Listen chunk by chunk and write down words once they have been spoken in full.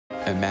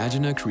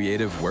Imagine a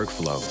creative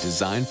workflow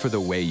designed for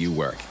the way you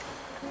work.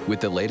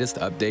 With the latest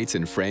updates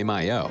in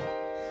Frame.io,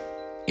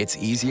 it's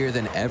easier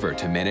than ever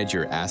to manage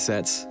your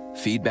assets,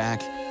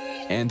 feedback,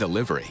 and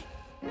delivery.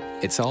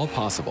 It's all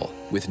possible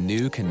with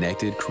new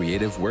connected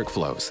creative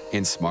workflows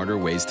and smarter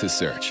ways to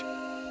search.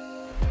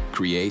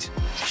 Create,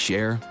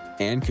 share,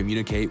 and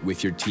communicate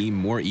with your team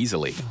more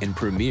easily in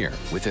Premiere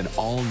with an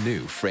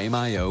all-new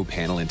Frame.io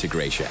panel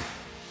integration.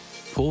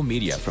 Pull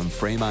media from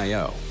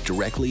Frame.io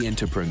directly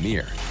into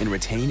Premiere and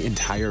retain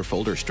entire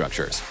folder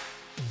structures.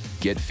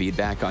 Get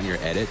feedback on your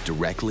edit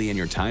directly in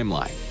your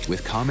timeline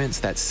with comments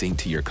that sync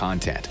to your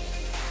content.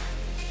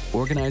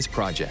 Organize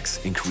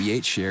projects and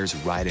create shares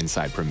right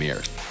inside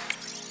Premiere.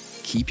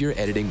 Keep your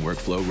editing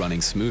workflow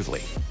running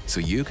smoothly so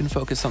you can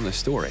focus on the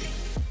story,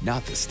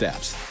 not the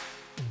steps.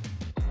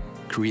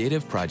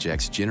 Creative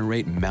projects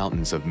generate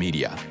mountains of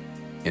media,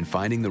 and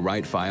finding the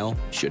right file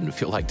shouldn't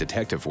feel like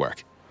detective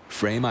work.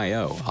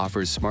 Frame.io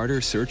offers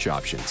smarter search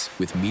options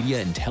with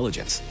media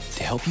intelligence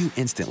to help you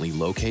instantly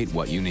locate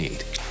what you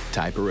need.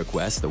 Type a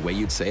request the way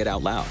you'd say it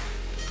out loud.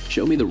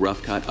 Show me the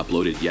rough cut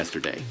uploaded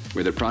yesterday,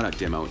 where the product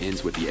demo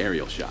ends with the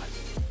aerial shot.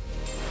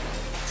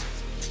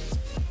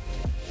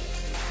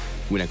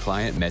 When a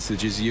client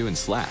messages you in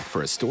Slack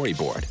for a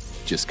storyboard,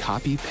 just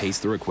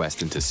copy-paste the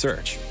request into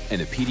Search, and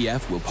the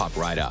PDF will pop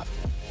right up.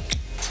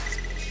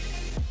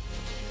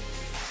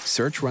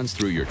 Search runs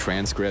through your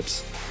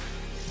transcripts,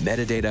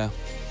 metadata,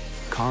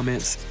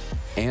 comments,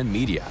 and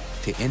media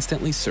to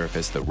instantly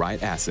surface the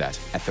right asset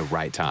at the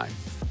right time.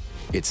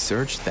 It's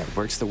search that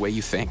works the way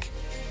you think.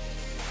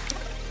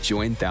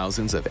 Join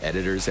thousands of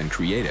editors and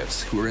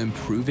creatives who are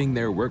improving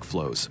their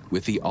workflows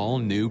with the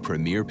all-new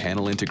Premiere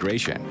panel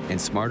integration and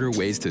smarter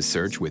ways to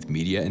search with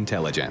media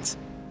intelligence.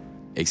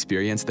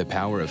 Experience the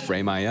power of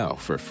Frame.io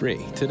for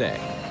free today.